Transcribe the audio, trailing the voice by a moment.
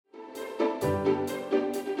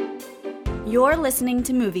You're listening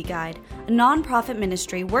to Movie Guide, a non-profit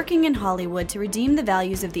ministry working in Hollywood to redeem the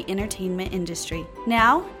values of the entertainment industry.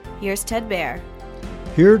 Now, here's Ted Baer.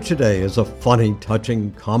 Here today is a funny,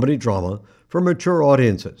 touching comedy drama for mature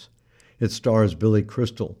audiences. It stars Billy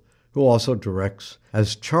Crystal, who also directs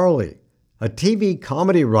as Charlie, a TV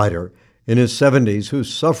comedy writer in his 70s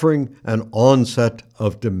who's suffering an onset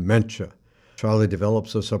of dementia. Charlie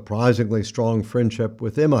develops a surprisingly strong friendship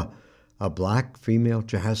with Emma, a black female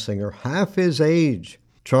jazz singer half his age.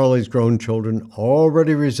 Charlie's grown children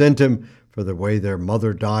already resent him for the way their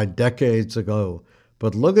mother died decades ago,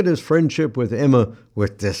 but look at his friendship with Emma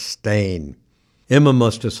with disdain. Emma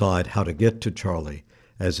must decide how to get to Charlie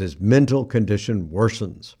as his mental condition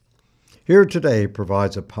worsens. Here Today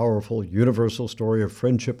provides a powerful, universal story of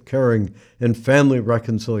friendship, caring, and family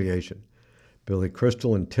reconciliation. Billy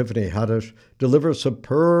Crystal and Tiffany Haddish deliver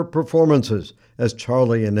superb performances as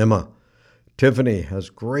Charlie and Emma. Tiffany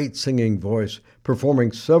has great singing voice,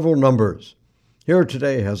 performing several numbers. Here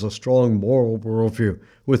Today has a strong moral worldview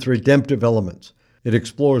with redemptive elements. It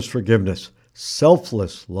explores forgiveness,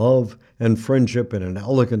 selfless love, and friendship in an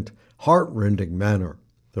elegant, heart-rending manner.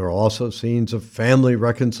 There are also scenes of family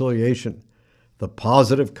reconciliation. The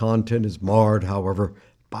positive content is marred, however,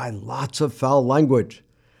 by lots of foul language.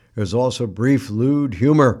 There's also brief lewd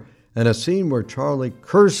humor and a scene where Charlie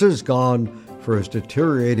curses God for his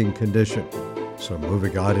deteriorating condition. So Movie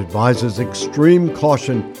Guide advises extreme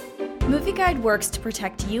caution. Movie Guide works to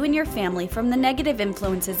protect you and your family from the negative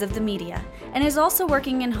influences of the media and is also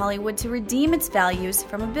working in Hollywood to redeem its values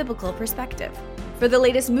from a biblical perspective. For the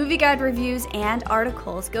latest Movie Guide reviews and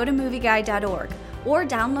articles, go to movieguide.org or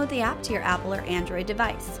download the app to your Apple or Android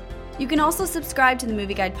device. You can also subscribe to the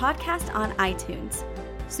Movie Guide podcast on iTunes.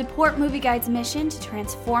 Support Movie Guide's mission to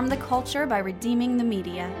transform the culture by redeeming the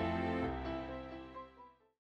media.